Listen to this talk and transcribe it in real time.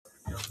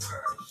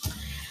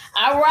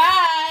All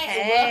right.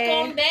 Hey.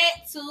 Welcome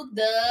back to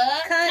the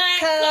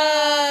C.U.N.T.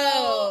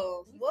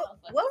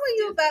 What were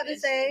you about to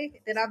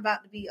say? That I'm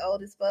about to be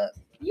old as fuck?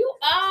 You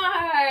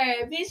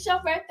are. Bitch, your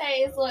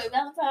birthday is what,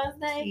 Valentine's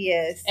Day?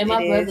 Yes. And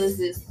my brother's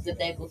is the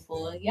day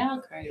before.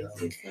 Y'all crazy.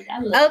 Look, I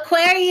love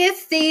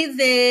Aquarius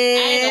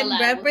season. Lie.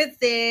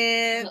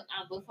 Represent.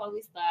 Before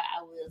we start,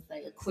 I will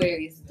say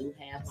Aquarius do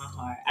have my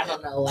heart. I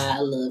don't know why I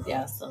love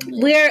y'all so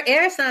much. We're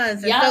air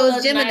signs, and y'all so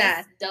is Gemini.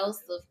 Nice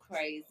dose of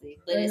crazy,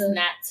 but it's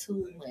not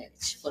too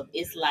much. But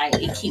it's like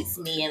it keeps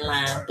me in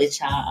line, but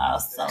y'all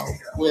also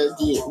will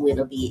get with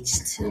a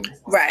bitch too.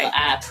 Right. So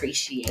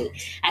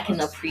I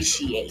can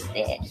appreciate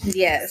that.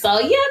 Yes. So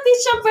yeah,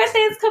 bitch, your birthday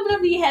is coming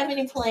up. Do you have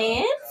any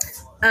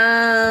plans?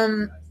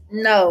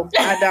 No,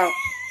 I don't.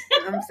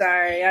 I'm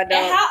sorry, I don't.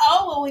 And how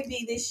old will we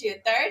be this year?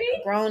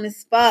 30? Grown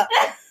as fuck.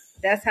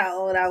 That's how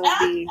old I would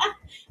be.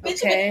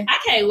 Okay. I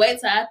can't wait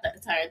till I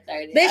turn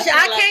 30. Bitch,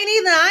 I can't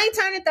either. I ain't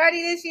turning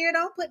 30 this year.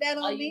 Don't put that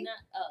on me.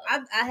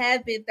 Not, I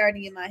have been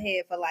 30 in my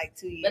head for like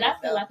 2 years. But I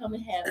feel like I'm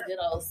going to have good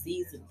old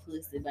seasoned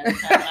pussy by the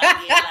time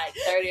I get like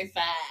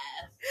 35.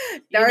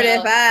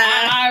 35.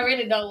 I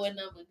already don't wear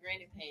nothing but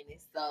granny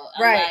panties. So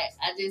right.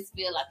 I just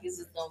feel like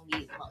it's going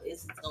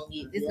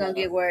to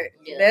get worse.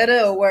 Yeah.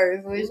 Better or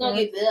worse? It's going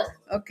to get better.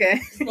 Okay.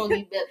 It's going to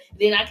get better.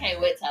 Then I can't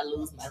wait till I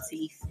lose my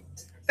teeth.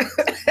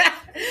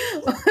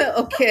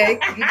 Okay,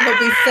 you're gonna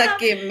be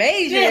sucking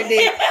major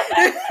dick.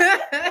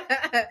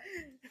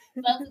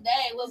 So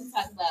today, what we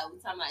talking about? We're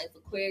talking about it's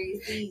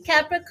Aquarius season.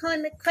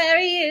 Capricorn,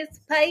 Aquarius,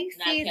 Pisces.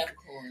 Not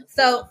Capricorn.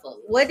 So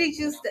what did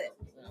you say?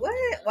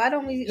 What? Why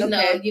don't we? You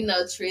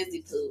know,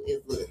 Trizzy Poo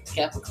is a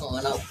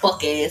Capricorn, a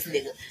fuck ass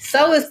nigga.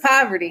 So is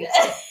poverty.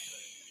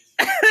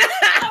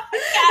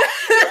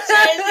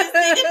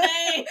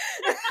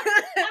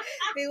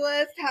 He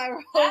was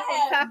Tyrone from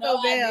Taco Bell. I have no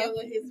idea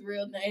what his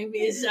real name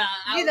is, y'all.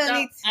 I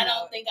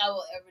don't think I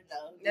will ever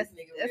know. That's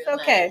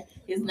okay. Name.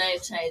 His name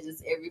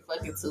changes every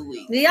fucking 2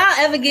 weeks. Do y'all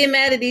ever get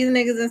mad at these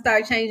niggas and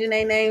start changing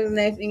their names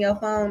in your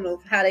phone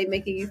of how they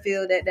making you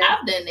feel that day?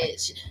 I've done that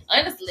shit.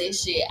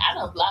 Honestly, I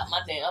done blocked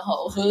my damn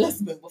whole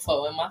husband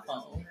before in my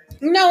phone.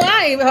 No,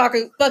 I ain't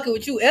fucking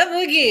with you ever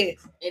again.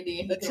 And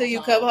then until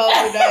you come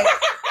home today.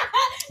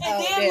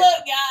 And then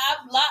look, y'all, I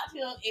blocked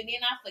him, and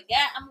then I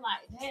forgot. I'm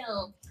like,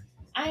 damn,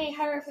 I ain't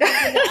heard from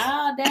him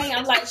all day.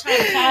 I'm like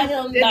trying to call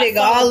him. That nigga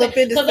all up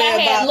in the because I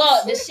had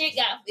box. The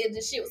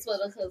shit was for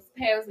because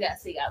Paris got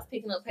sick. I was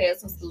picking up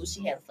Paris from school.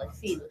 She had a fucking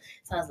fever,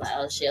 so I was like,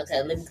 oh shit,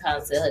 okay, let me call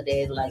and tell her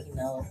dad, like,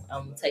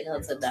 I'm taking her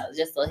to the doctor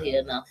just so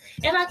he'll know.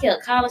 And I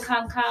kept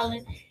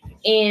calling.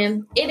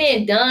 And it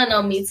didn't dawn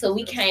on me till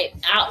we came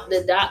out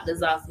the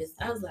doctor's office.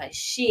 I was like,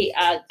 shit,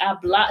 I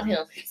blocked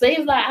him. So he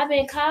was like, I've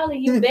been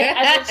calling you back.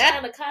 I've been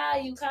trying to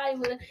call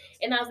you.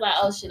 And I was like,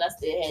 oh shit, I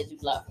still had you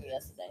blocked from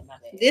yesterday. My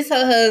bad. This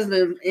her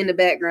husband in the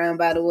background,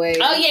 by the way.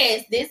 Oh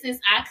yes, this is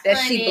iconic. That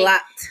she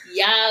blocked.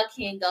 Y'all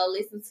can go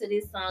listen to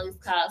this song.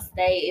 It's called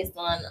Stay. It's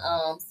on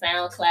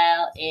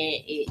SoundCloud,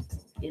 and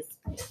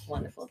it's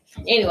wonderful.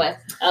 Anyway,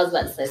 I was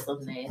about to say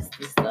something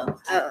nasty, so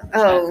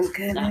oh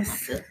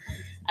goodness.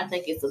 I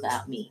think it's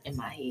about me in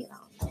my head. I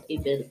don't know.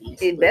 It better be.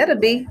 It better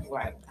be.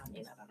 Right. I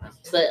mean, I don't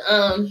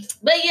know.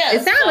 But yeah.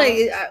 It sounds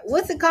like,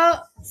 what's it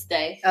called?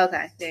 Stay.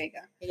 Okay, there you go.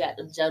 You got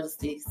them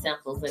Jodeci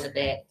samples in the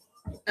back.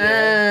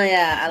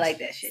 Yeah, I like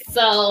that shit.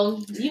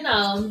 So,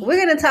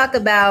 we're going to talk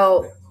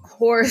about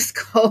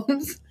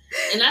horoscopes.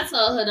 And I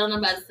told her, don't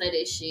nobody say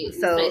that shit.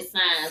 So, we say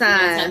signs. We're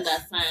going to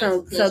talk about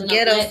signs. So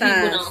ghetto black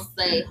signs. People don't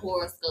say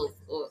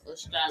horoscopes or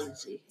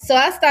astrology. So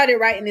I started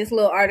writing this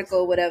little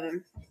article or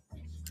whatever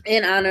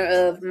in honor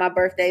of my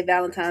birthday,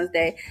 Valentine's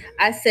Day.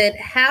 I said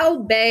how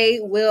Bae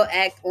will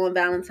act on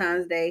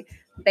Valentine's Day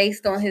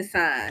based on his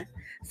sign.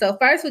 So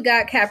first we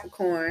got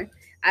Capricorn.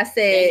 I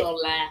said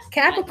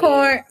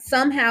Capricorn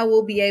somehow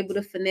will be able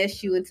to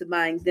finesse you into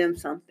buying them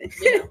something.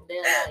 Yeah,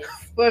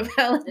 for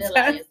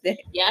Valentine's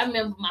Day. Yeah, I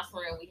remember my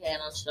friend we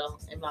had on the show,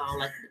 and I don't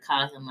like to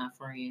call him my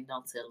friend.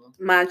 Don't tell him.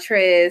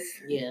 Montrez.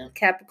 Yeah.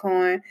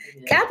 Capricorn.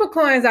 Yeah.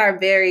 Capricorns are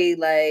very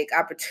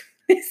opportunistic.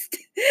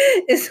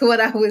 Is what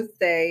I would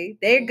say.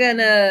 They're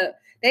gonna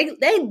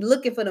they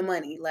looking for the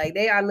money. Like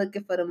they are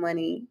looking for the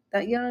money.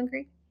 Don't you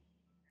agree?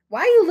 Why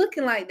are you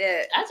looking like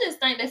that? I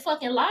just think they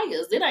fucking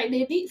liars. It ain't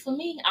that deep for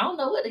me. I don't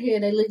know what the hell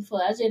they looking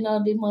for. I just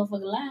know they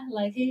motherfucking lie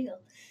like hell.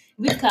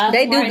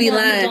 They do be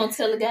lying. Don't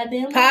tell a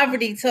goddamn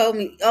Poverty told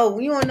me. Oh,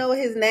 you want to know what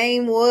his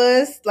name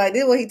was? Like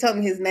this is what he told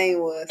me his name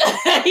was.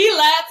 He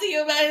lied to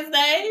you about his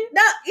name?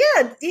 No,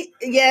 yeah,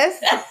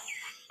 yes.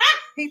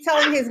 He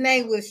told me his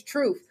name was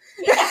Truth.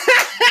 Yeah.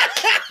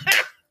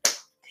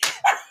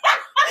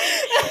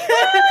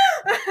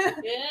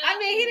 I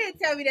mean, he didn't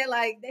tell me that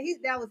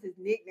that was his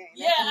nickname.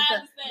 Yeah, I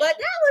understand. But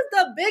that was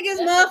the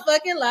biggest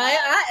motherfucking liar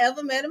I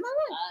ever met in my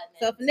life.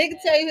 So if a nigga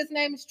tell you his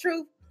name is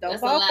Truth, don't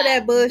fall for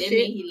that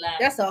bullshit.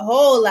 That's a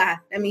whole lie.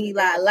 I mean, he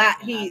lied a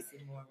lot. He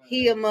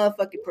a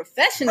motherfucking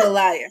professional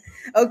liar.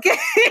 Okay.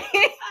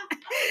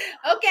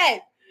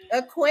 Okay.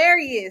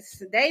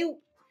 Aquarius.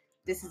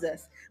 This is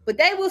us. But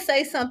they will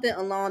say something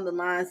along the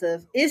lines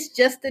of, "It's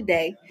just a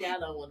day." Y'all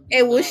don't want to be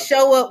It will bothered.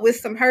 show up with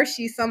some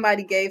Hershey's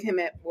somebody gave him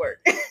at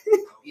work.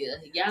 Yeah,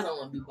 y'all don't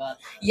want to be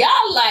bothered.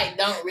 Y'all like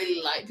don't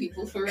really like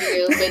people for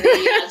real, but then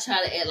y'all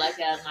try to act like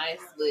y'all nice,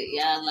 but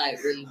y'all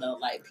like really don't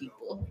like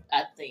people.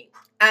 I think.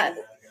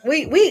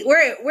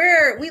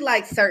 We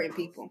like certain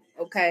people,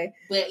 okay?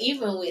 But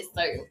even with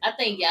certain, I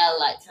think y'all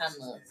like kind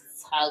of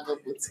toggle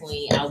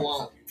between I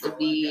want to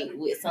be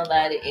with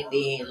somebody and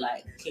then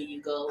like, can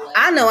you go away?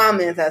 I know I'm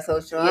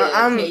antisocial. Yeah,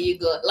 can you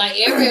go? Like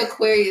every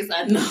Aquarius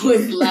I know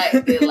is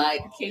like they're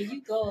like, can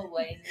you go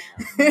away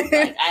now?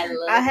 Like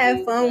I have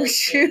you, fun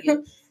with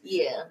you.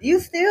 Yeah. You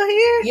still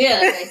here? Yeah,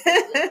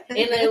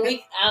 basically. And then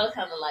I was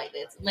kind of like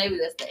that too. Maybe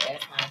that's the air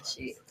sign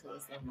shit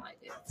because I'm like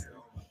that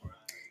too.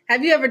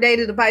 Have you ever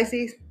dated a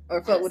Pisces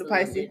or fucked with a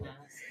Pisces? Not.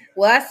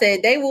 Well, I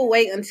said they will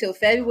wait until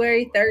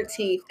February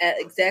 13th at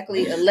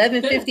exactly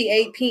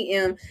 11:58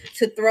 p.m.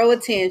 to throw a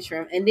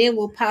tantrum, and then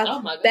we'll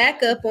pop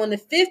back up on the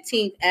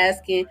 15th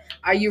asking,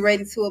 "Are you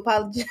ready to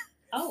apologize?"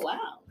 Oh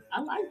wow,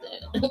 I like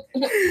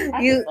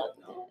that.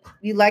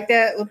 You like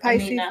that with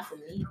Pisces? I mean, not for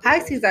me.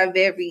 Pisces are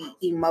very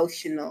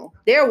emotional.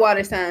 They're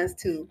water signs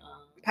too.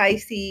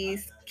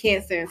 Pisces,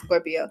 Cancer, and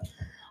Scorpio.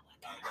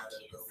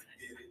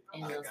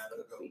 And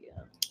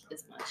Scorpio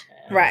is my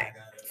child. Right.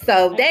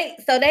 So they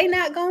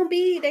not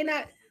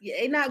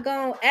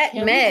gonna act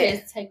Can mad. We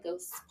just take a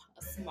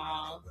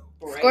small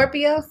break?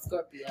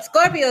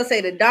 Scorpio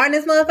say the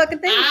darndest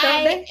motherfucking thing.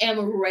 I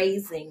am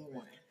raising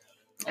one.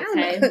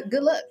 Okay.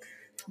 Good luck.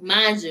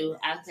 Mind you,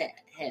 I've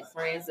had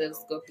friends that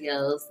were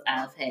Scorpios.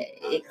 I've had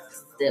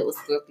exes that were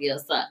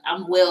Scorpios. So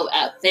I'm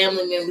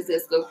family members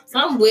that Scorpio. So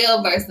I'm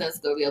well versed in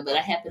Scorpio, but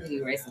I happen to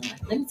be raising one.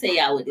 Let me tell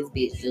y'all what this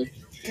bitch do.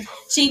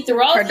 She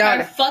throws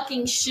her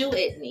fucking shoe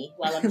at me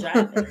while I'm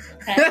driving.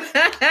 Okay?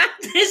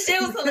 This shit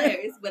was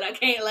hilarious, but I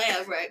can't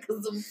laugh, right?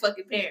 Because I'm a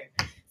fucking parent.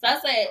 So I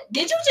said,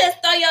 "Did you just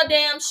throw your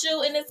damn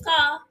shoe in this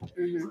car?"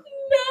 Mm-hmm.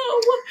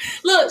 No.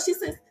 Look, she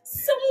says,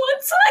 "Someone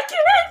took it."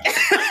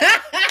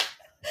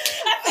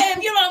 I said,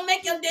 "If you don't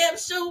make your damn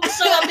shoe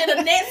show up in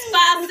the next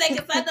 5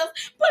 seconds, I know."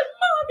 But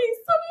mommy,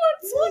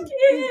 someone took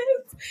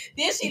it.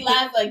 Then she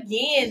lied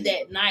again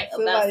that night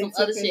about some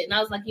other shit, and I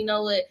was like, "You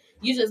know what?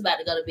 You just about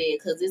to go to bed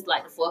because it's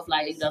like the fourth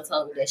flight you done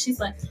told me that." She's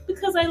like,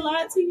 "Because I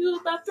lied to you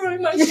about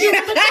throwing my shoe in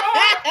the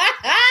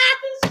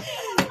car."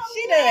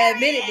 She done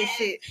admitted this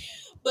shit.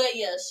 But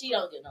yeah, she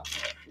don't get no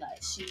fuck. Like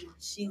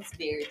she's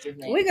very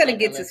dramatic. We're gonna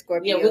get to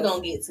Scorpio. Yeah, we're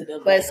gonna get to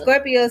them. But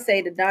Scorpio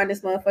say the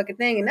darndest motherfucking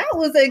thing, and that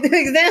was a good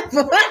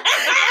example.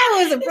 That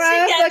was a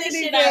prime fucking fucking this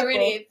shit example.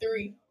 Already at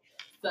 3,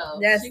 so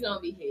she gonna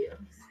be here.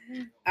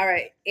 All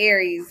right,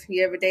 Aries.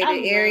 You ever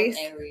dated Aries?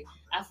 Aries.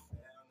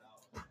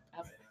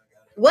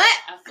 What?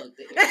 I fucked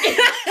it.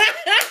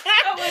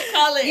 I wouldn't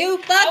call it. You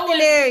fucked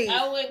Aries.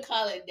 I wouldn't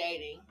call it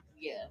dating.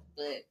 Yeah,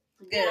 but.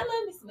 Good. Yeah, I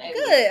love me some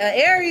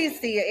Aries.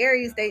 Good.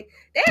 Aries, they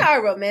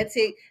are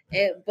romantic,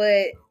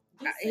 but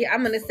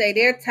I'm gonna say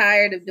they're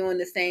tired of doing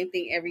the same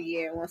thing every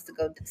year and wants to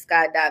go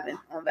skydiving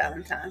on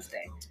Valentine's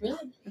Day.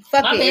 Really?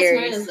 Fuck my best Aries.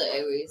 friend is an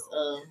Aries.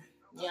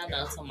 Y'all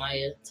know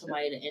Tamaya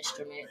the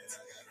instrument.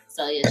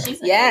 So yeah,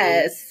 she's an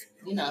Aries.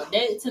 You know,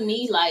 they to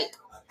me like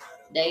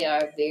they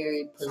are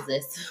very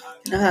possessive.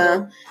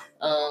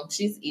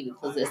 She's even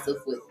possessive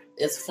with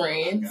his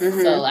friends. Mm-hmm.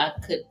 So I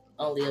could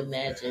only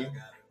imagine.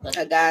 Like,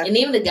 a guy. And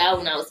even the guy,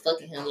 when I was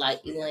fucking him,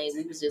 like, Elaine,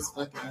 we was just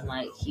fucking him,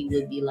 like, he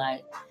would be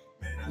like,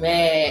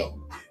 man,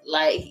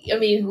 like, I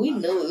mean, we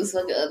knew it was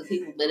fucking other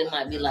people, but it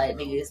might be like,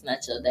 nigga, it's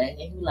not your day. And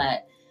he was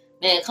like,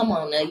 man, come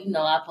on now, you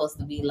know I'm supposed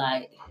to be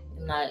like,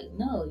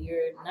 no,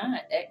 you're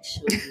not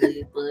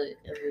actually, but,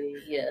 I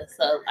mean, yeah,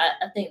 so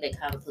I think they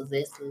kind of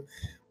possessive,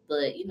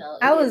 but, you know.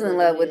 I was in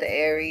love with the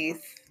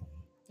Aries.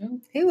 Mm-hmm.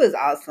 He was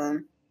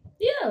awesome.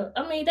 Yeah,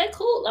 I mean, they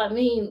cool. I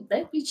mean,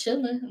 they be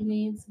chilling. I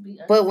mean, to be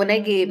honest. But when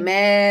they get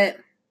mad,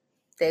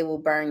 they will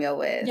burn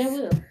your ass. They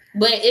will.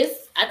 But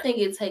I think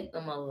it takes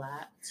them a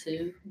lot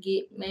to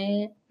get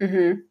mad.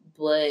 Mm-hmm.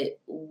 But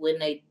when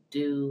they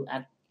do,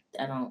 I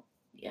don't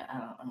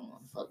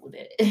want to fuck with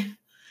that.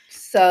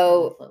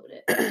 So,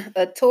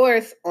 a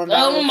Taurus on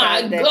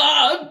Valentine's Day.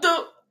 Oh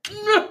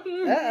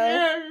my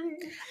God!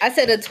 I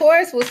said a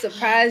Taurus will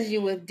surprise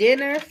you with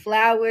dinner,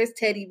 flowers,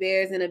 teddy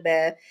bears, and a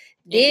bath.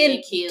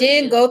 Then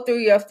go through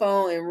your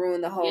phone and ruin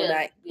the whole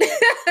night. Yeah.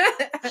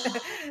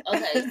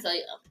 Okay, so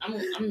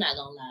I'm not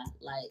gonna lie.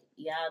 Like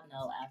y'all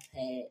know,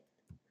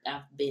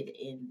 I've been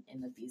in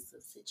an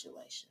abusive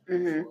situation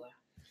before.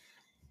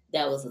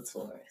 That was a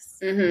Taurus.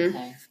 Mm-hmm.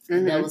 Okay,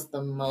 that was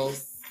the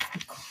most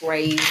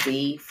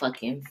crazy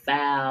fucking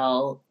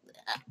foul.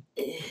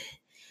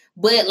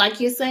 But like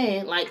you're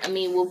saying, like I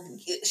mean, we'll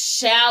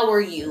shower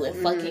you in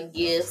fucking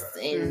gifts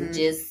and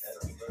just.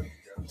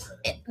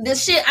 The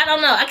shit, I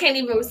don't know. I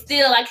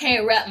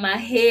can't wrap my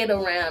head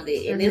around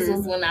it. And this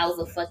was when I was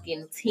a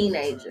fucking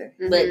teenager.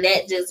 But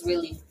that just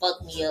really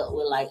fucked me up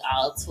with like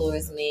all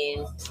Taurus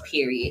men,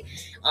 period.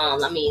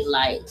 I mean,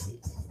 like,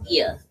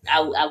 yeah,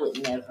 I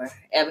would never,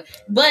 ever.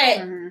 But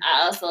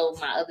I also,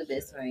 my other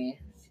best friend,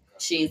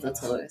 she's a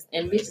Taurus.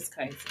 And bitch is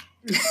crazy.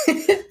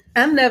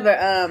 I've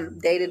never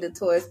dated a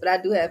Taurus, but I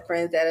do have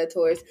friends that are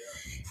Taurus.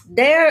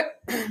 They're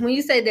when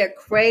you say they're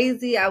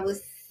crazy, I would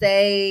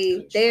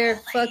say they're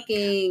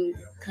fucking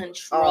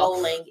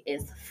controlling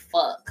as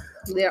fuck.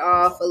 They're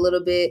off a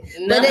little bit,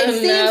 but they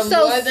seem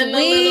so more sweet. Than a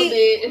little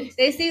bit.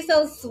 They seem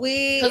so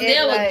sweet. Because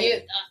they will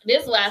give.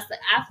 This is why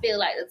I feel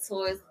like the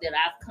Taurus that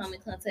I've come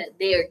in contact,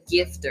 they're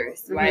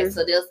gifters, right?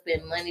 So they'll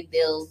spend money,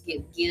 they'll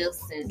give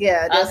gifts, and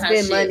they'll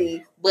spend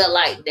money. But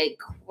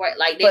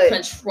they're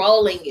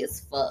controlling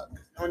as fuck.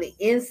 On the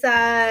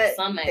inside,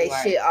 they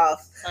shit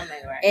off.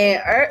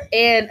 Right.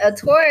 And a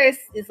Taurus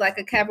is like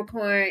a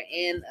Capricorn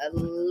and a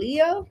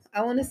Leo,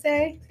 I want to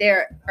say.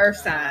 They're earth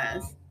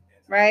signs,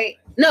 right?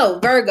 No,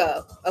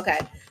 Virgo. Okay.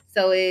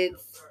 So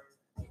it's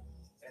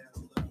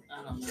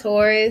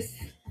Taurus.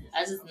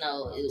 I just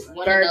know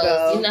one Virgo, of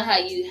those. You know how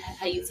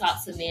you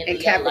talk to men and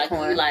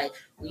Capricorn. Like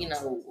do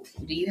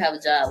you have a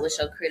job? What's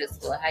your credit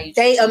score? How you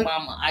treat your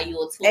mama? Are you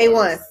a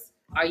Taurus? A1.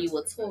 Are you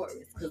a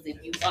Taurus? Because if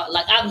you are,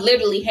 I've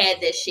literally had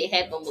that shit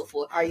happen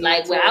before. Are you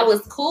where I was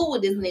cool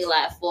with this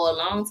nigga for a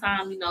long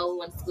time, we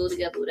went to school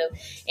together, whatever.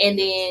 And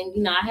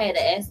then, I had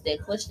to ask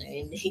that question,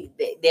 and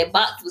that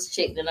box was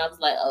checked, and I was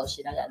like, oh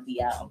shit, I gotta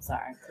be out. I'm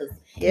sorry, because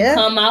you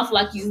come off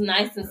like you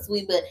nice and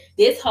sweet, but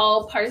this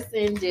whole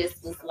person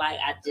just was like,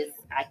 I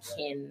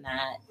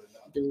cannot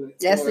do.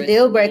 That's the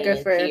deal breaker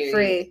for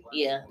free.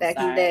 Yeah, back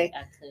in the day.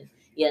 I couldn't.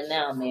 Yeah,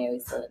 now I'm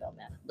married, so it don't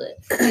matter. But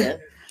yeah.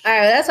 All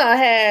right, that's all I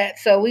had.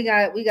 So we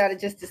got to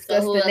just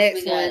discuss the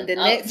next one. The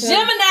next one,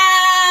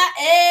 Gemini.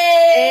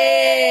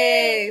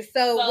 Hey.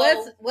 So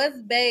what's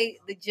Bae,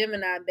 the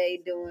Gemini Bae,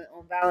 doing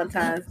on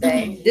Valentine's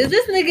Day? Does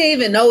this nigga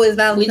even know it's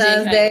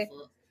Valentine's Day?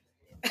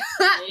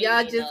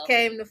 Y'all just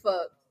came to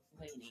fuck.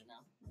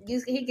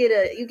 You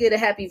get a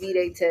happy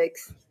V-Day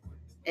text,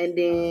 and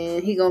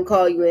then he gonna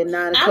call you at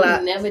 9 o'clock.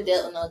 I've never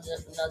dealt with no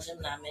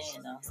Gemini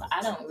man though, so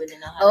I don't really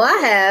know how. Oh,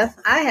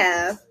 I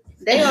have.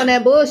 They on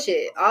that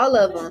bullshit, all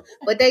of them.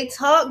 But they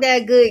talk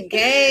that good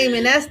game,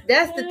 and that's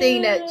the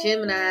thing that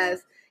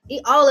Geminis,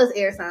 all us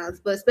air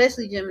signs, but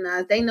especially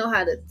Geminis, they know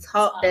how to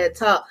talk that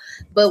talk.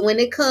 But when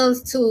it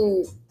comes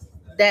to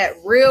that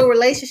real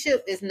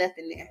relationship, it's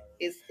nothing there.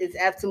 It's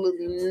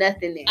absolutely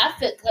nothing there. I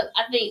think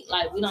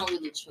we don't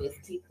really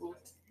trust people.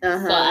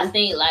 So I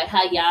think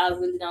how y'all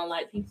really don't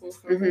like people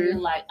for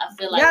real. I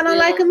feel like y'all don't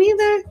like them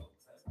either.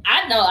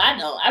 I know.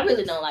 I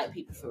really don't like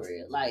people for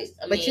real.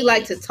 But you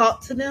like to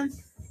talk to them.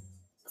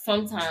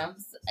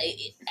 Sometimes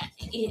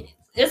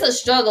it's a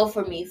struggle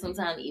for me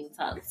sometimes to even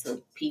talk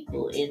to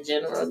people in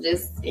general,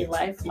 just in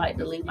life,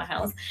 to leave my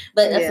house.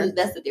 But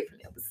that's a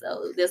different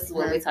episode. This is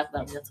where we talk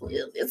about mental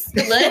illness.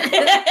 But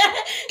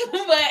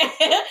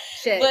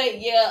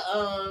yeah,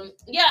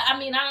 I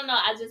mean, I don't know.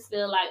 I just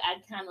feel like I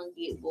kind of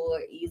get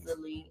bored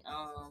easily.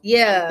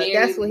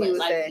 That's what he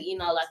was saying.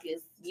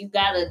 You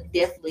gotta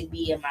definitely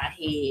be in my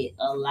head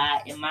a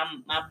lot, and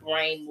my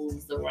brain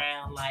moves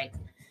around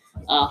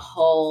a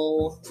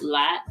whole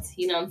lot,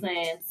 you know what I'm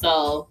saying?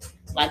 So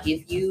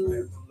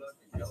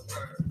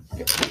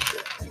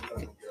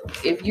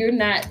if you're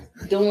not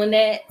doing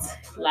that,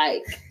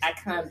 I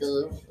kind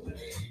of,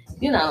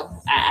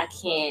 I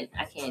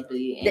can't do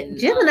it. And,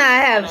 Gemini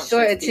have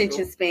short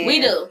attention span. We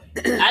do.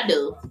 I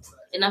do.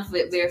 And I'm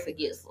very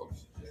forgetful.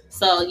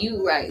 So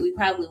you right, we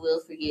probably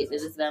will forget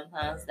that it's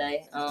Valentine's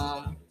Day.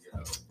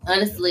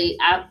 Honestly,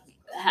 I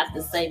have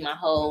to say my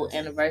whole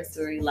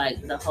anniversary,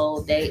 the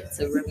whole date,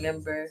 to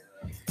remember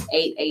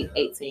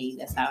 8/8/18.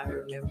 That's how I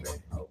remember.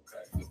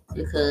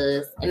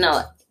 Because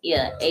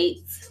 8.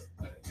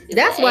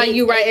 That's why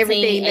you write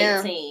everything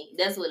down. 18.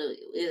 That's what it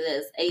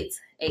is.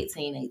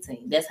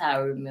 8/18/18. That's how I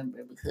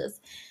remember. Because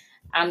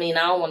I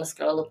don't want to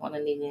scroll up on a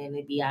nigga and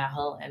it be our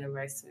whole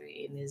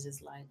anniversary and it's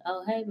just like,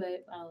 oh hey babe,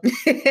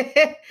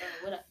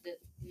 what up?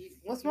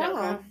 What's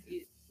wrong?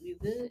 You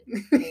good?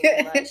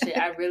 Shit,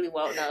 I really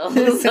won't know.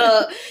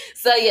 So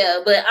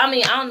yeah, but I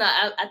don't know.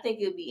 I think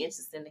it would be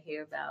interesting to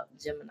hear about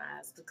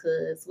Geminis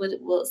because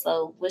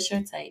what's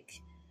your take?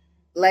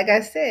 Like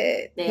I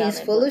said, he's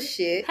full of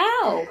shit.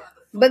 How?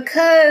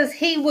 Because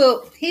he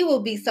will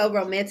be so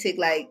romantic,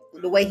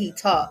 the way he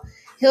talk.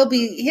 He'll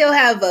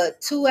have a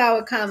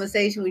 2-hour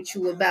conversation with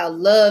you about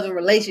love and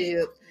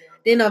relationship.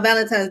 Then on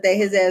Valentine's Day,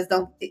 his ass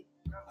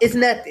it's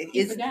nothing.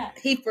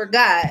 He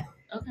forgot.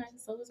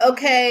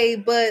 Okay,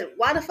 but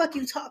why the fuck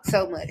you talk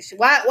so much?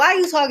 Why are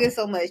you talking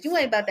so much? You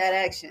ain't about that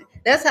action.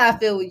 That's how I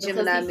feel with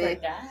Gemini man.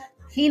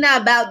 He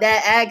not about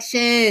that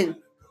action.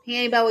 He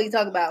ain't about what you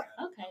talk about.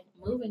 Okay,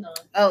 moving on.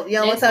 Oh, you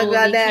don't want to talk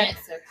about that?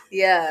 Cancer.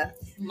 Yeah.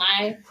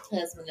 My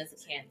husband is a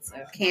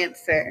Cancer.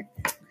 Cancer.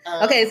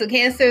 Okay, so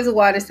Cancer is a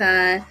water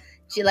sign.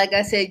 Like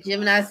I said,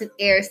 Gemini is an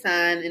air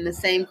sign in the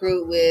same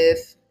group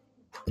with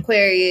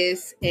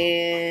Aquarius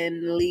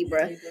and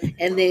Libra.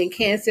 And then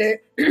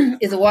Cancer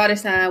is a water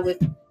sign with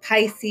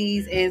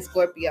Pisces and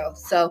Scorpio.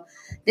 So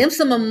them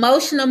some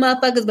emotional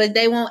motherfuckers, but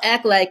they won't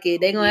act like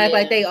it. They gonna act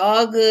like they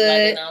all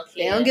good.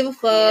 They don't give a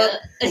fuck.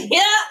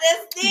 Yeah,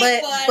 that's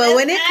deep. But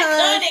when it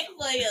comes,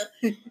 for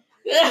you.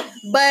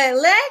 But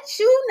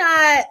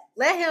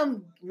let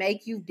him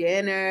make you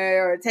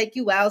dinner or take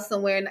you out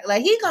somewhere.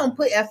 Like, he gonna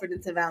put effort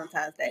into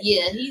Valentine's Day.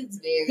 Yeah,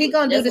 he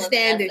gonna do the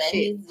standard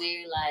shit.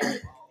 He's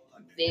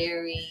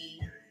very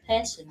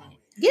passionate.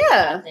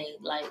 Yeah, I think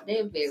like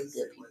they're very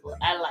good people.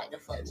 I like to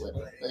fuck with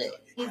him, but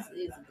he's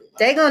good.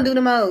 They gonna do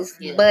the most.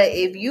 Yeah. But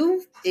if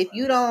you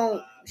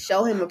don't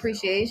show him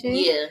appreciation,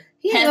 yeah,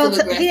 he ain't gonna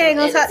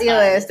talk to your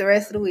ass the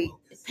rest of the week.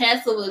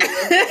 Passive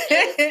aggressive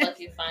at his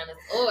fucking finest,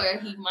 or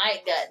he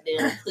might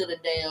goddamn put a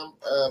damn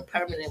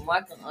permanent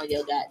marker on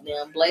your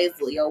goddamn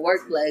blazer, your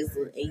work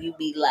blazer, and you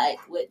be like,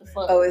 "What the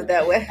fuck?" Oh, is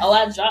that way? Oh,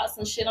 I dropped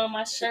some shit on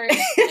my shirt, and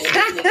this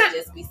nigga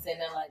just be sitting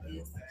there like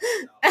this.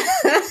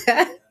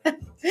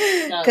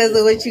 Because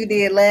of what you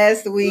did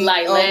last week,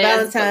 like on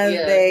Valentine's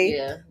Day.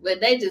 Yeah,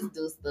 but they just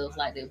do stuff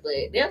like that.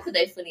 But they'll put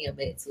their foot in your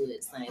back too at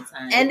the same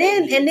time. And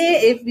then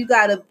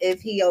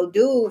if he your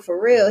dude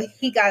for real,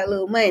 he got a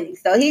little money,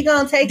 so he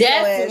gonna take your ass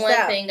out. That's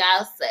one thing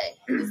I'll say.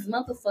 This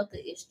motherfucker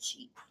is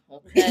cheap.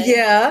 Okay.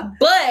 Yeah,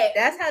 but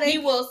that's how he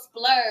will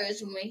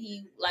splurge when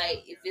he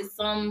like if it's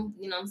some,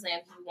 you know what I'm saying,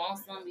 if he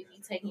wants something, if he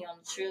taking you on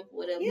a trip,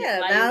 whatever. Yeah,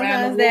 like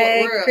Valentine's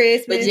Day, world.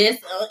 Christmas. But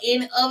just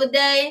any other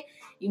day,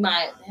 you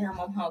might, damn,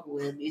 I'm hungry.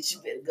 Well, bitch,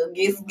 you better go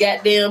get some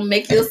goddamn,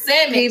 make your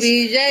sandwich.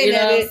 PBJ, you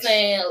know what I'm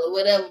saying? Or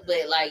whatever.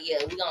 But like, yeah,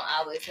 we gonna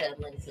always have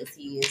money because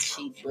he is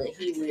cheap, but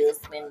he will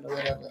spend it or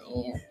whatever.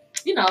 And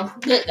you know,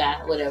 good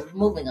guy, whatever.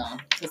 Moving on,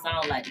 because I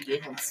don't like to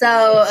get him.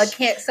 So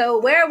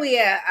where are we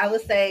at? I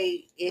would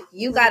say if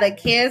you got a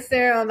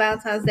Cancer on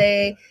Valentine's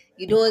Day,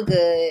 you doing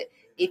good.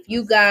 If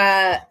you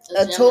got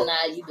a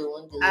Gemini, you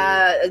doing good.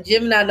 A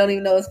Gemini don't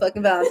even know it's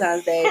fucking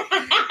Valentine's Day.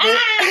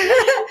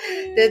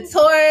 the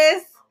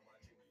Taurus.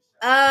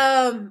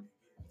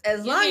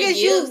 As long as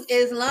you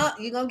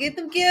gonna get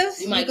them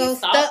gifts, you gonna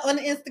stuck on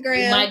the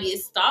Instagram. You might get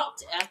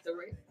stalked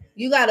after it.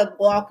 You gotta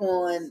walk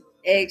on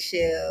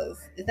eggshells.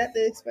 Is that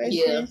the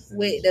expression? Yeah.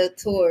 With the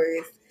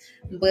Taurus.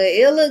 But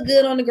it'll look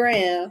good on the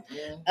gram.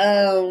 Yeah.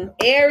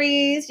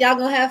 Aries, y'all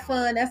gonna have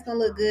fun. That's gonna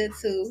look good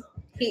too.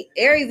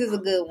 Aries is a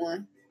good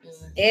one.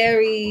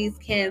 Aries,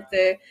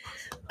 Cancer,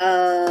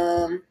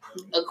 Aquarius,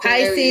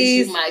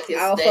 Pisces. You might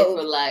can stay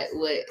for like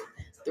what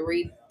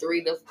 3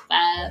 to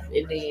 5,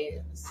 and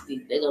then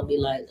they're gonna be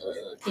like,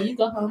 "Can you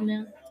go home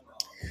now?"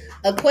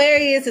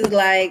 Aquarius is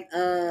like,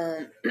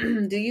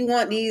 do you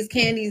want these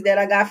candies that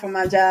I got from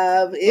my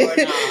job?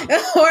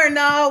 Or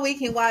no, we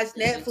can watch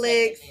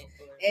Netflix.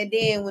 And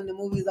then when the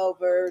movie's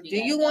over, do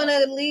you want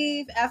to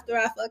leave after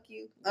I fuck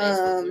you?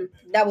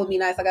 That would be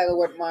nice. I gotta go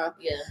work tomorrow.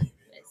 Yeah.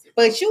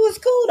 But you was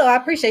cool though. I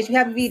appreciate you.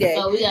 Happy V-Day.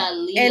 So we got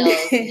Leo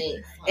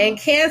and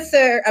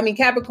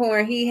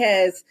Capricorn. He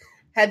has.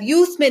 Have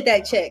you spent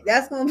that check?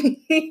 That's gonna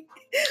be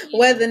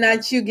whether or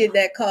not you get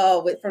that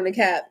call from the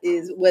cap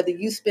is whether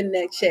you spend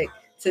that check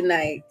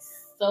tonight.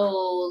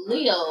 So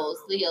Leos.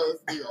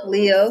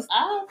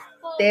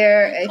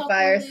 They're a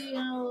fire.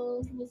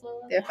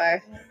 They're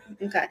fire.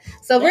 Okay.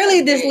 So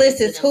really, this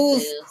list is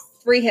who's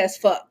free as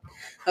fuck.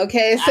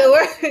 Okay, so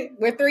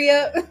we're 3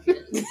 up. Let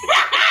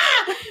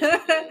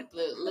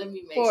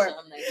me make 4. Sure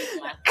I'm not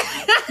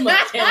getting my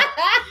count.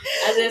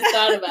 I just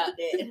thought about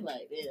that.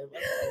 Like, damn.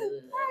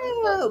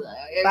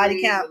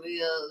 Body count.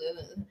 Okay.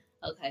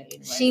 Anyway,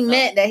 she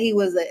meant that he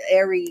was an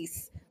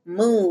Aries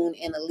moon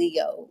and a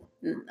Leo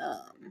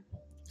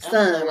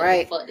sun,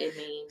 right? What the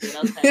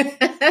fuck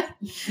that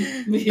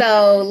mean, okay.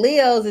 So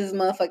Leos is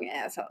motherfucking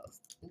assholes.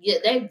 Yeah,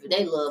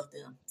 they love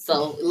them.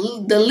 So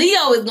the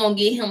Leo is gonna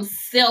get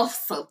himself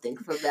something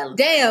for Valentine's.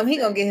 Damn, he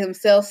gonna get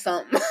himself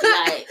something.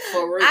 Like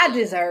for real. I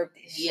deserve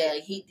this. Yeah,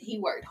 he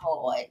worked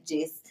hard.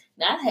 Just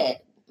I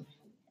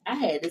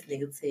had this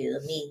nigga tell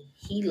me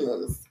he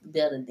looks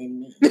better than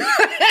me.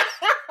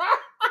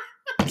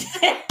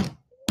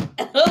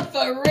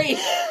 For real.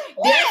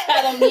 That's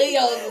how them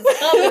Leos is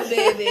coming,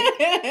 baby.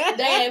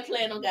 They ain't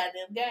playing no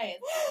goddamn games.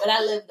 But I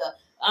live though.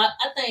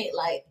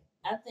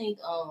 I think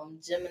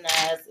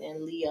Geminis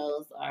and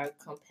Leos are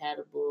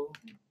compatible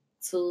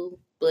too,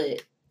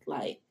 but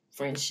like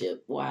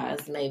friendship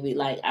wise, maybe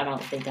like I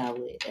don't think I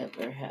would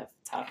ever have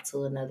talked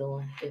to another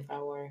one if I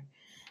were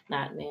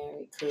not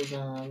married, because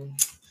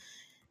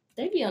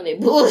they be on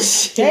that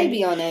bullshit. They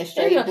be on that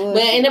straight bullshit.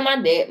 But and then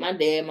my dad,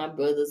 my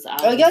brothers.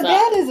 Your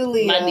dad is a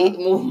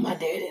Leo. My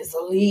dad is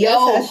a Leo.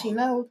 That's how she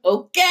knows.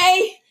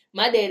 Okay.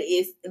 My dad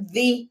is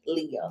the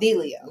Leo. The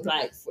Leo.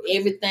 Like, for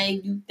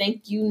everything you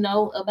think you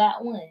know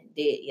about one,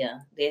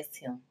 that's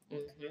him.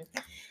 Mm-hmm.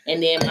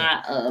 And then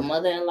my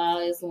mother-in-law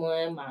is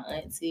one. My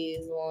auntie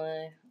is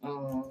one.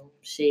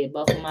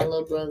 Both of my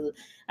little brothers.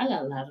 I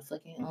got a lot of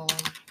fucking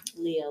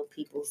Leo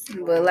people.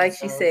 But like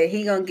she said,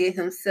 he gonna get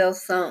himself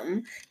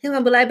something. He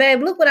gonna be like,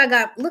 babe, look what I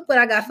got. Look what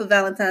I got for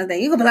Valentine's Day.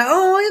 You gonna be like,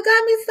 oh, you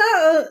got me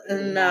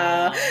something.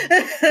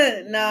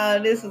 No,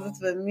 this was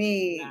for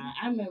me. Nah,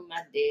 I remember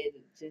my dad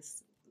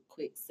just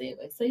quick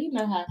segue. So you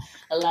know how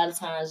a lot of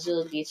times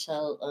you'll get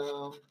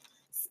your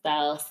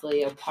spouse or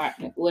your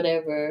partner,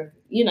 whatever,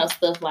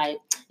 stuff like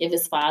if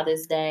it's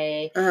Father's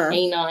Day, and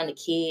and the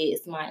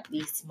kids might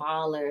be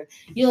smaller,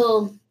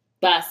 you'll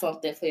buy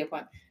something for your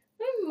partner.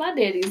 My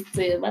daddy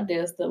said, my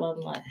dad still, I'm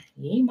like,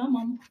 you ain't my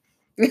mama.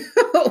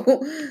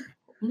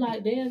 I'm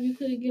like, damn, you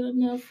couldn't get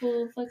enough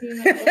for fucking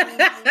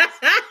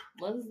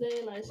Mother's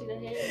Day. Like, she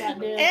done had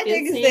about damn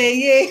 15. Say,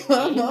 yeah,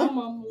 my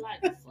mama.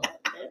 Like,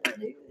 fuck that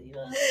nigga, you know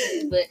what I'm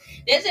saying? But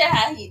that's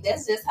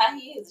just how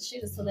he is. The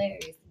shit is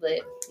hilarious.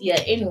 But yeah,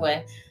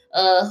 anyway,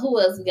 who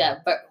else we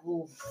got?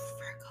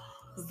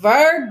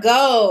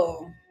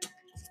 Virgo.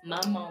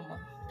 My mama.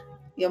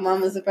 Your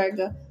mama's a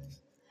Virgo.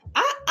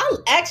 I'm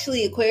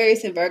actually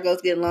Aquarius and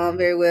Virgos get along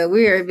very well.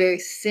 We are very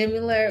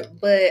similar,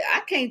 but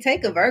I can't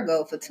take a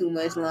Virgo for too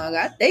much long.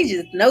 They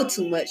just know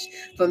too much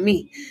for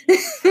me.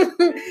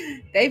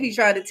 They be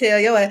trying to tell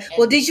you,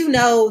 well, did you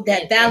know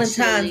that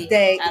Valentine's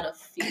Day? Out of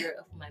fear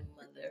of my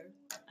mother,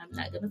 I'm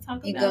not gonna talk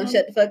about. You gonna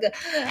shut the fuck up?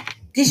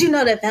 Did you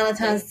know that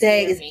Valentine's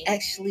Day is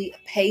actually a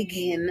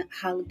pagan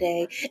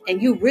holiday,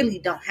 and you really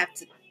don't have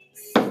to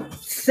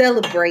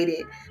celebrate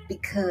it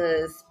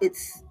because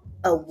it's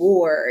a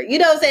war. You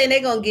know what I'm saying?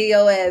 They're gonna give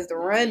your ass the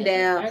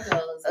rundown of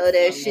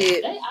that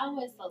shit. They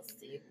always so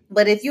sick.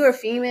 But if you're a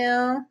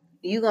female,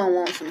 you gonna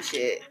want some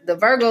shit. The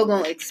Virgo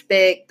gonna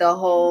expect the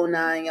whole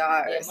 9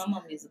 yards. Yeah, my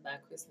mom used to buy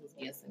Christmas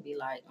gifts and be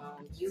like,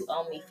 you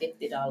owe me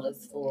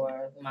 $50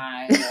 for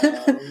my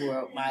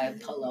my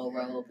polo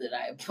robe that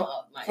I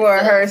bought for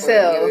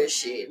herself. For your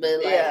shit.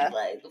 But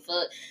like the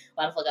fuck,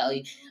 why the fuck I owe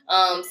you?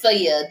 So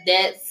yeah,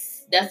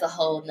 that's a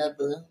whole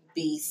nother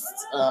beast.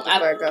 I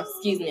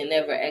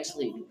never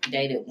actually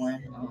dated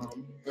one.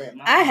 But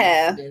I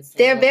have.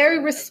 They're very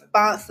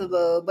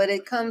responsible, but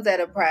it comes at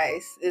a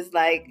price. It's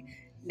like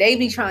they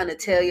be trying to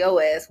tell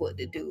your ass what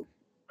to do.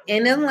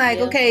 And I'm like,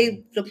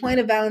 okay, the point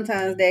of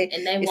Valentine's Day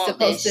and they is want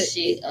supposed that to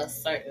shit a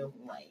certain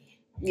way.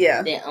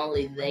 Yeah. That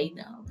only they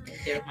know.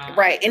 Their mind.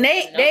 Right. And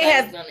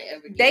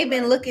they've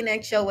been looking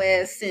at your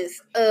ass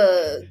since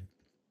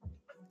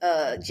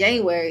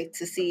January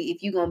to see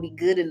if you're gonna be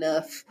good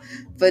enough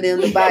for them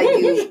to buy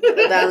you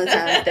a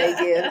Valentine's Day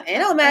gift.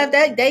 And don't matter if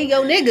that day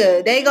your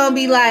nigga, they gonna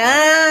be like,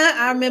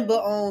 I remember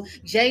on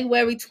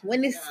January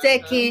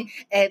 22nd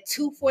at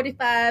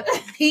 2:45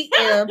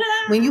 p.m.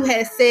 when you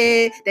had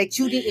said that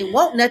you didn't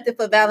want nothing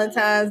for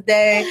Valentine's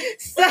Day.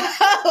 So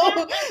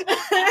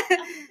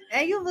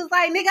and you was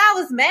like, nigga, I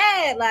was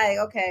mad. Like,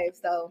 okay,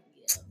 so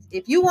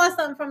if you want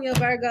something from your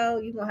Virgo,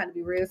 you're going to have to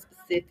be real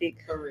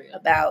specific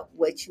about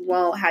what you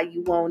want, how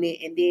you want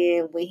it. And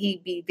then when he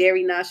be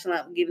very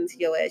nonchalant with giving to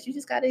your ass, you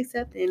just got to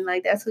accept it. And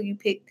like, that's who you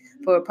picked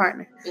for a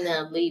partner.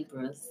 Now,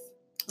 Libras,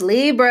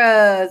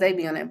 they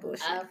be on that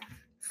bullshit. I've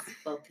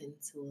spoken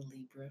to a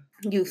Libra.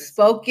 You've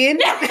spoken?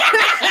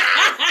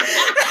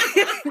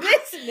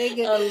 This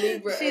nigga, a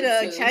Libra she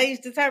done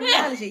changed the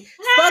terminology.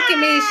 Spoken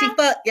means she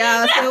fucked,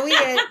 y'all. So we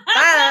at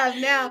 5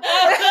 now.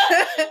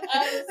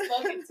 I've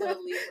spoken to a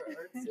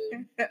Libra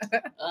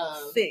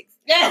or 2. 6.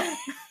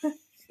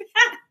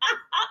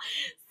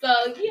 So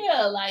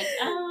yeah, like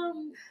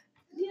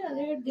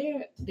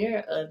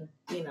they're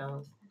you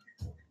know.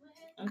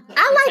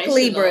 I like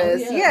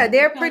Libras. Yeah,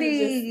 they're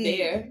pretty. Just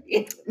there.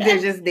 They're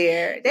just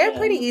there. They're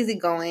pretty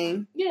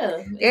easygoing.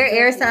 Yeah, they're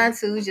air sign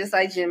too, just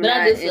like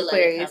Gemini and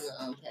Aquarius. Like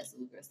kind of passive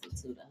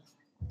aggressive too, though.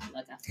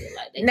 Like I feel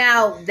like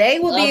they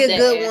will be a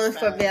good one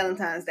for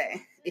Valentine's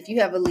Day if you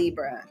have a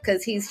Libra,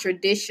 because he's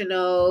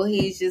traditional.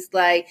 He's just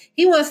like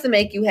he wants to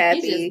make you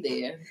happy. He's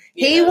just there.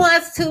 He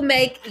wants to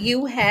make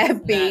you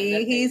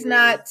happy. He's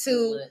not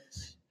too.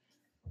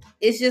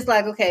 It's just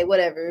like, okay,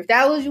 whatever. If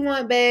that was you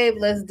want, babe,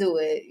 let's do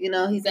it. You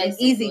know, he's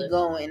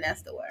easygoing.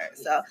 That's the word.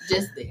 So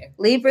just there.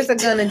 Libras are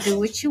gonna do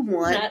what you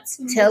want.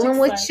 Tell them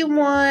what you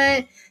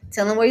want.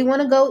 Tell them where you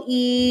want to go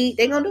eat.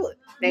 They're gonna do it.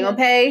 They're gonna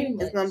pay.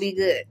 It's gonna be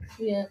good.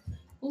 Yeah.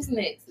 Who's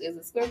next? Is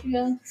it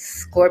Scorpio?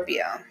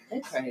 Scorpio.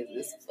 They're crazy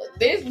as fuck.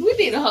 We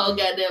need a whole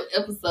goddamn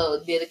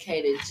episode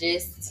dedicated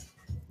just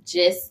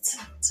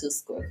to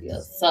Scorpio.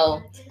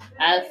 So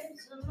I've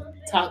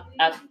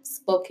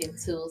spoken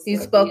to a Scorpio.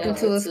 You've spoken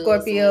to a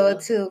Scorpio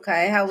too,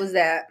 okay? How was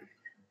that?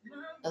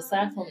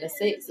 Aside from the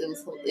sex, it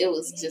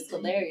was just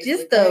hilarious.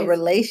 Just the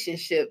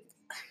relationship.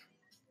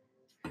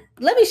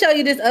 Let me show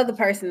you this other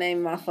person name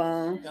in my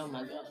phone. Oh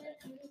my god.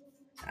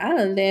 I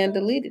done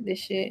deleted this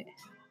shit.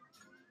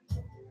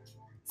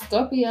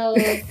 Scorpio,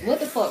 what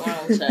the fuck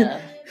wrong with y'all?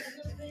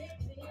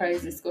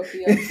 Crazy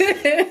Scorpio.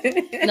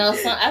 No,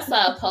 I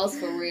saw a post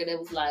for real that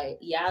was like,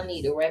 y'all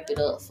need to wrap it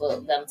up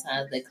for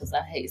Valentine's Day because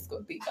I hate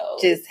Scorpio.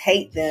 Just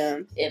hate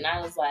them. And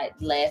I was like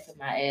laughing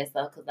my ass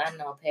off because I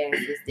know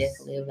Paris is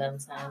definitely a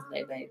Valentine's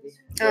Day baby.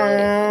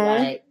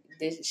 Like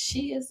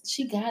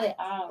she got it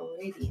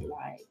already.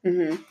 Like,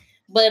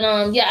 but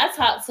I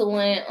talked to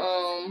one.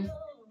 I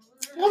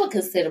would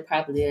consider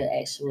probably an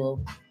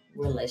actual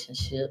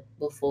relationship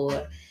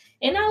before.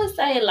 And I would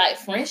say, like,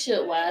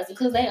 friendship-wise,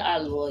 because they are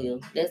loyal.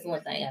 That's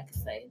one thing I can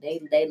say.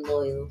 They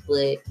loyal,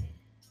 but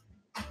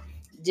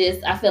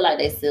just, I feel like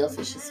they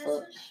selfish as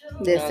fuck.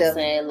 You know what I'm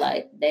saying?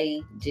 Like,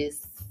 they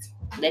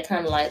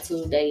kind of like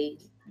to, they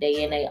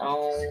in their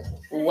own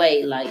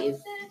way. Like,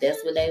 if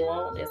that's what they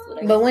want, that's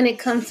what they want. But when it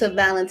comes to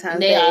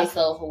Valentine's Day... They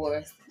also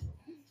whores.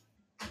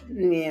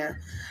 Yeah.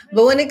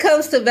 But when it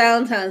comes to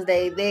Valentine's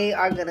Day, they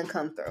are going to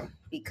come through.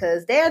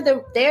 because I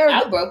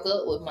broke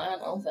up with mine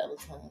on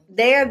Valentine's.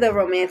 They're the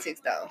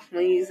romantics though.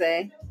 When you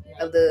say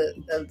of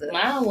the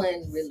mine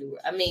wasn't really.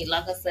 I mean,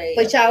 like I say,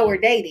 but y'all were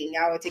dating.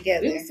 Y'all were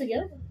together. We was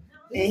together.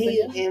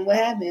 And what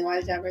happened? Why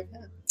did y'all break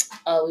up?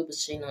 Oh, we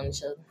was cheating on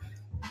each other.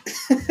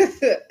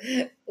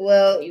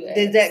 Well,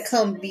 did that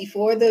come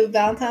before the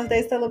Valentine's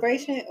Day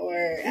celebration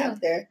or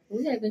after?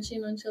 We had been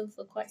cheating on each other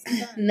for quite some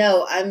time.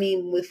 No, I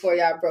mean before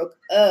y'all broke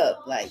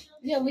up. Like,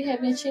 yeah, we had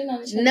been cheating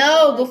on each other.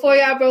 No, before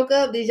y'all broke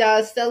up, did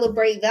y'all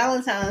celebrate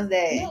Valentine's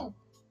Day? No.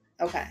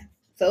 Okay,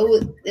 so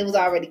it was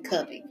already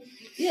coming.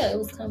 Yeah, it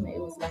was coming. It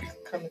was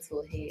like coming to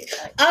a head.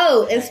 Like,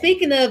 and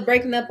speaking of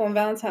breaking up on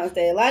Valentine's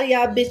Day, a lot of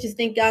y'all bitches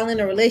think y'all in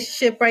a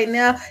relationship right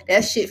now.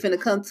 That shit finna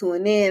come to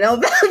an end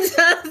on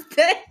Valentine's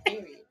Day.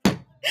 Period.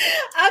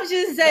 I'm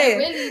just saying.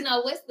 But really,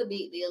 what's the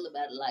big deal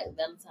about it? Like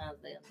Valentine's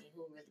Day, I mean,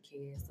 who really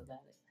cares about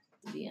it?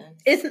 To be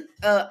honest, it's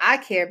I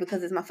care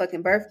because it's my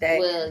fucking birthday.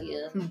 Well,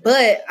 yeah.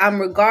 But I'm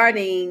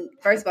regarding.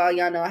 First of all,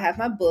 y'all know I have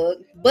my book,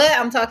 but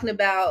I'm talking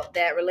about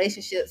that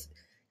relationships.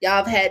 Y'all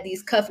have had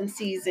these cuffing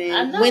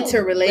season,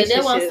 winter relationships.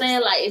 But that's what I'm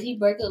saying. Like, if he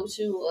break up with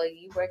you or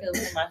you break up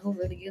with him, like, who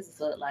really gives a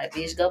fuck? Like,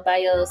 bitch, go buy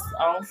your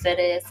own fat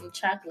ass some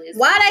chocolates.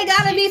 Why they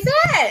gotta be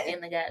fat?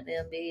 In the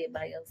goddamn bed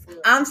by yourself.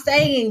 I'm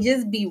saying,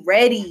 just be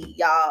ready,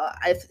 y'all.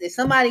 If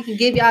somebody can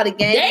give y'all the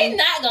game, they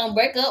not gonna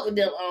break up with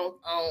them on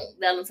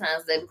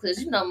Valentine's Day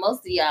because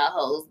most of y'all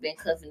hoes been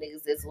cuffing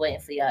niggas that's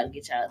waiting for y'all to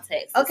get y'all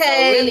texts. Okay,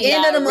 so really,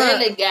 end of the month.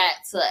 Really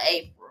got to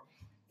April.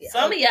 Yeah.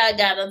 Some of y'all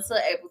got until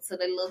April till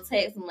their little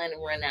tax money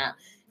run out.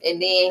 And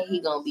then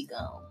he gonna be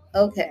gone.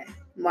 Okay,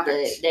 March.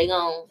 But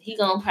he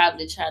gonna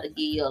probably try to give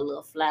you a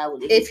little flower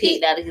if he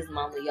picked out of his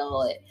mama's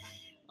yard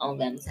on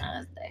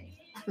Valentine's Day.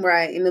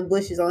 Right, in the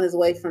bushes on his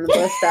way from the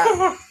bus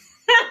stop.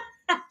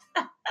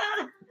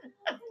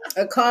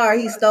 A car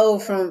he stole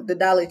from the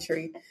Dollar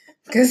Tree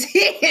because he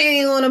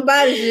ain't want to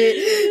buy the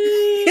shit.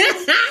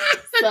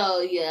 So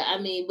yeah, I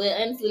mean, but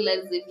honestly,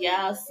 ladies, if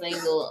y'all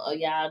single or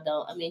y'all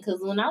don't, I mean,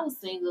 because when I was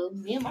single,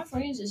 me and my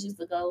friends just used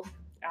to go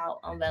out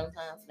on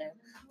Valentine's Day.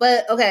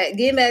 But okay,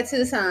 getting back to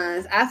the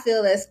signs, I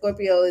feel that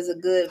Scorpio is a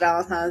good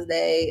Valentine's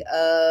Day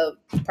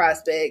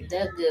prospect.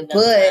 That's good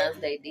Valentine's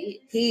Day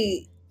did.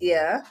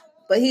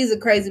 But he's a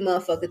crazy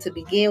motherfucker to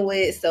begin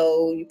with,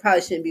 so you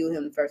probably shouldn't be with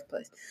him in the first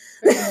place.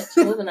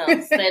 Moving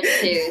on,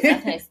 Sagittarius. I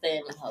can't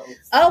stand them hoes.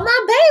 Oh,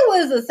 my bae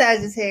was a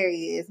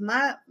Sagittarius.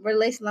 My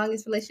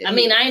longest relationship. I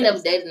mean, I ain't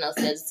never dated no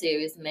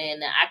Sagittarius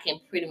man. Now I can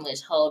pretty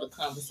much hold a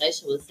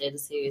conversation with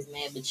Sagittarius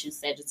man, but you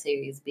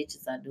Sagittarius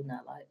bitches I do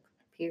not like.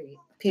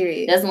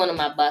 Period. That's one of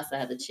my bosses I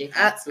had to check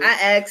out too. I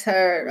asked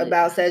her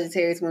about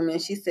Sagittarius women.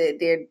 She said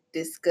they're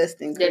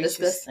disgusting. They're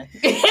disgusting.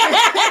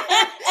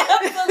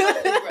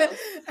 Absolutely, bro.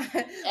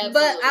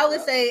 But I would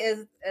say,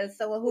 as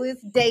someone who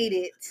is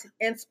dated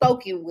and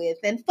spoken with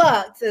and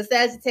fucked a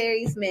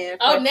Sagittarius man.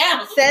 Oh,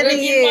 now 7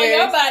 years. On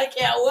your body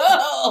count.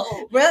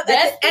 Whoa,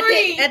 that's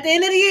 3. At the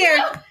end of the year.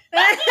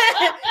 At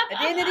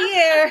the end of the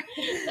year,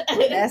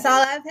 that's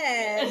all I've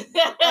had.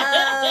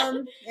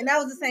 And that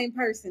was the same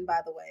person,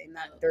 by the way,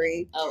 not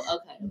 3. Oh,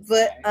 okay.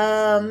 But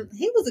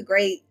he was a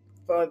great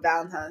for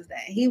Valentine's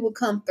Day. He would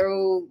come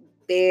through,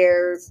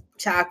 bears,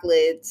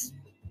 chocolates.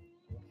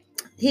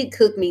 He'd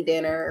cook me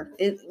dinner.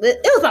 It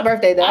was my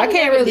birthday though. I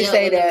can't really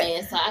say that.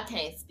 Man, so I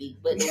can't speak.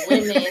 But the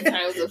women, in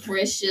terms of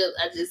friendship,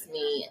 I just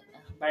mean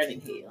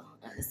burning hell.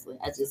 Honestly,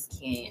 I just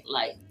can't.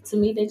 Like, to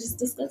me, they're just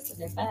disgusting.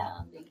 They're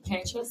foul. You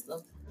can't trust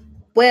them.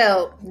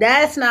 Well,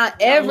 that's not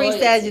every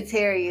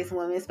Sagittarius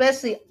woman,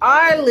 especially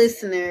our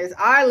listeners.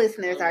 Our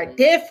listeners are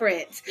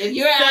different. If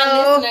you're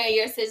our listener and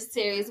you're a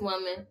Sagittarius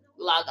woman,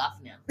 log off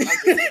now.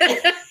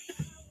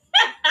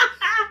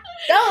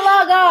 Don't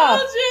log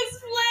off. I'm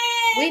just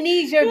playing. We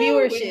need your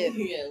viewership.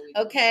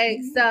 Okay,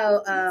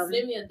 so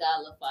send me $1 for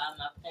all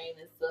my pain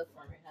and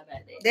suffering. How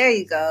about that? There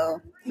you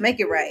go. Make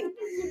it right.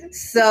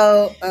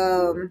 So,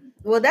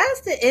 well,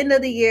 that's the end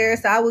of the year.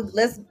 So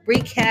let's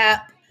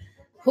recap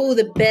who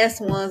the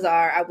best ones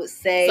are. I would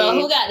say. So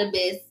who got the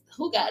best?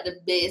 Who got the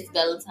best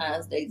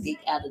Valentine's Day dick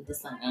out of the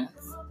signs?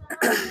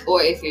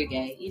 Or if you're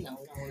gay,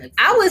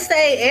 I would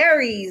say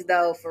Aries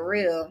though, for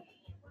real.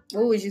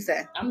 What would you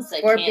say? I'm gonna say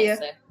Scorpio.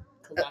 Cancer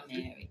because I'm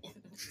married.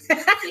 See how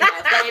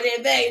I play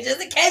that thing?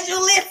 Just in case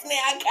you're listening,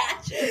 I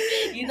got you.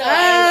 Okay.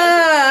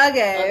 I'm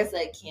gonna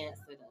say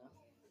Cancer though.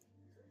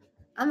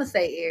 I'm gonna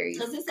say Aries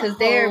because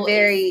they're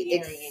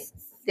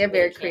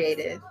very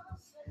creative.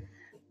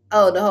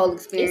 Oh, the whole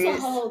experience.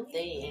 It's a whole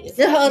thing. It's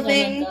the whole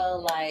thing.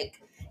 Go,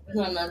 like,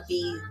 you're gonna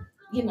be,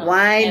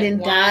 wine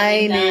and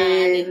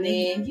dining. And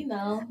then,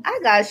 I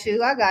got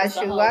you.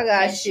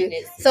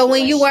 So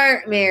when you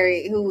weren't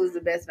married, who was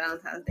the best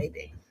Valentine's Day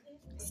date?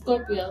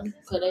 Scorpio,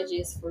 because they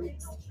just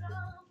freaks.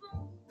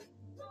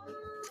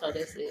 So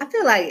that's it. I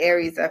feel like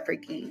Aries are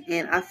freaky.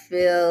 And I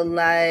feel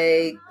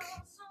like,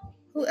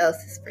 who else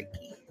is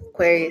freaky?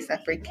 Aquarius are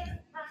freaky.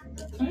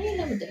 I ain't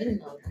never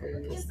dated no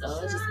Aquarius, though.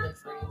 I just been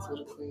friends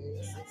with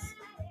Aquarius.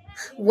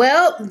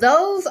 Well,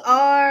 those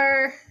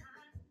are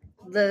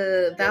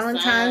the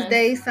Valentine's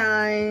Day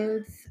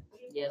signs.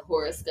 Yeah,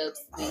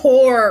 horoscopes.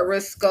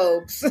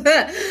 Horoscopes. Look,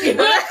 did you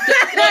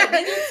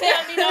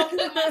tell me don't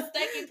put my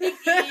stinky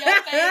pinky in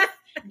your face?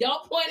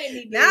 Don't point at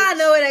me, bitch. Now I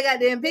know where that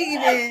goddamn piggy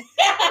been.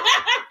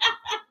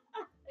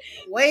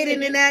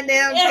 Waiting in that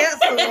damn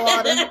capsule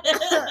water.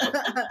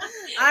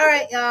 All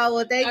right, y'all.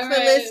 Well, thanks for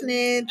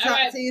listening.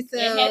 Talk to you soon.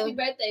 And happy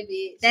birthday,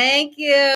 bitch. Thank you.